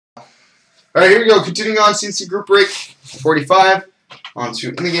All right, here we go. Continuing on, CNC Group Break 45. On to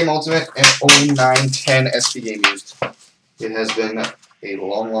In the Game Ultimate and 0910 SPGU used. It has been a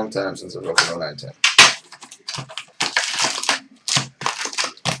long, long time since I've opened 0910.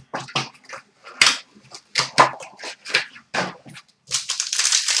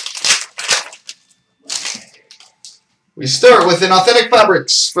 We start with an Authentic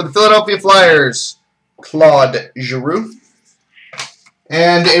Fabrics for the Philadelphia Flyers, Claude Giroux.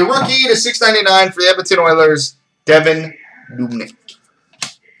 And a rookie to $6.99 for the Edmonton Oilers, Devin Dubnyk.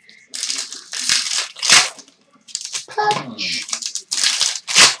 Patch.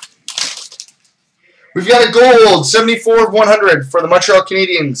 We've got a gold, 74 of 100 for the Montreal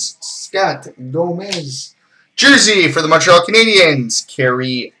Canadiens, Scott Gomez. Jersey for the Montreal Canadiens,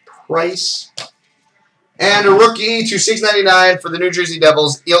 Carey Price. And a rookie to $6.99 for the New Jersey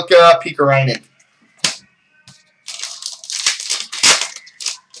Devils, Ilkka Pikkarainen.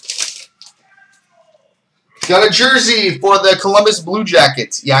 Got a jersey for the Columbus Blue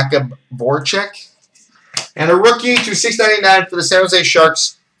Jackets, Jakub Voracek. And a rookie to $6.99 for the San Jose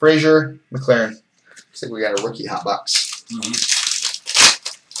Sharks, Fraser McLaren. Looks like we got a rookie hot box.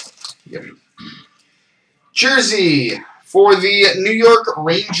 Yep. Jersey for the New York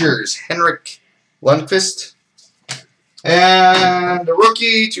Rangers, Henrik Lundqvist. And a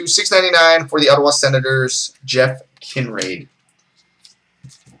rookie to $6.99 for the Ottawa Senators, Jeff Kinraid.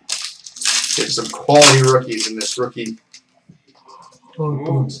 Get some quality rookies in this rookie.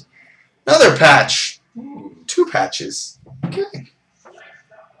 Ooh. Another patch. Two patches. Okay.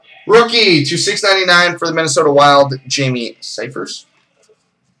 Rookie to $6.99 for the Minnesota Wild, Jamie Seifers.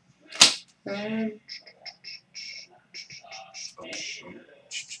 And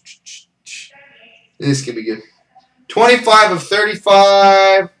this could be good. 25 of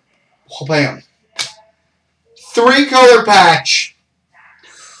 35. Oh, bam. 3-color patch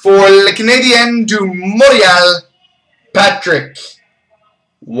for Le Canadien du Montréal, Patrick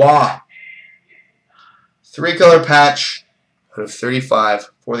Waugh. 3-color patch out of 35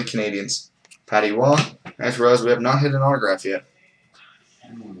 for the Canadiens. Patty Waugh. I just realized we have not hit an autograph yet.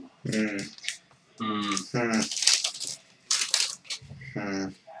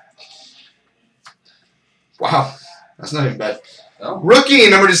 Wow, that's not even bad. Oh. Rookie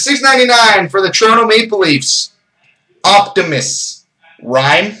number to $6.99 for the Toronto Maple Leafs, Optimus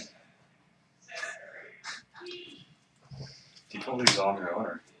Rhyme. Do you put these on your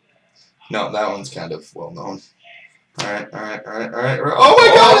owner? No, that one's kind of well known. All right. Oh my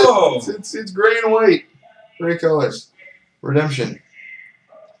God! It's gray and white, gray colors. Redemption.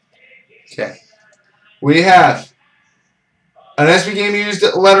 Okay, we have an SPGU used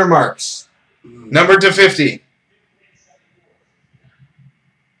letter marks, number to 50.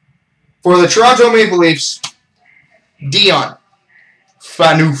 For the Toronto Maple Leafs, Dion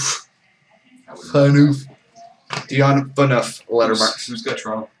Phaneuf. Dion Phaneuf letter marks. Who's got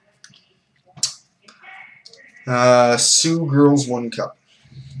Toronto? Sioux Girls 1 Cup.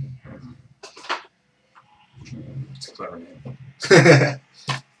 It's a clever name. Fan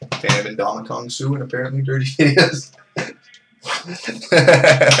of Indomitong Sioux and apparently dirty videos.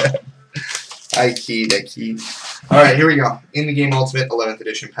 I keyed. Alright, here we go. In the Game Ultimate 11th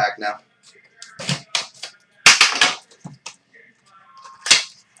edition pack now.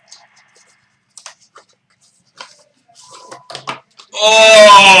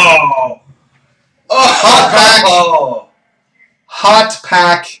 Oh! Hot pack! Hot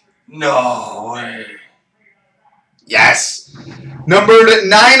pack. No way. Yes. Numbered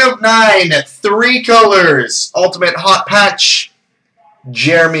 9 of 9. 3 colors. Ultimate hot patch.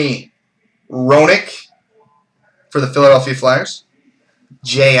 Jeremy Roenick for the Philadelphia Flyers.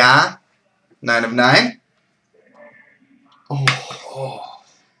 J.A. 9 of 9. Oh.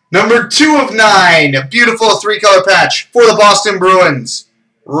 Number 2 of 9. Beautiful 3-color patch for the Boston Bruins.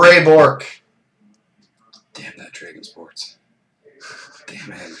 Ray Bork. Damn that Dragon Sports.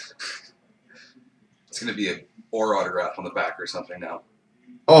 Damn it. It's going to be a or autograph on the back or something now.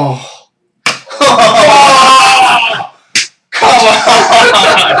 Oh. Come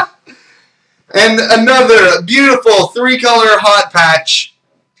on! And another beautiful 3-color hot patch.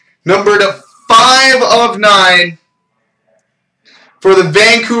 Numbered 5 of 9. For the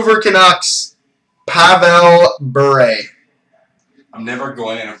Vancouver Canucks, Pavel Bure. I'm never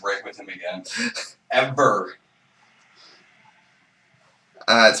going in a break with him again. Ever.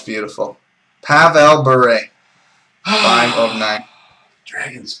 That's beautiful. Pavel Bure. 5 of 9.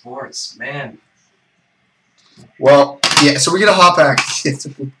 Dragon Sports, man. Well, yeah, so we get a hot pack. It's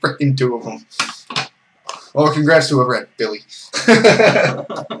freaking 2 of them. Well, congrats to whoever had Billy.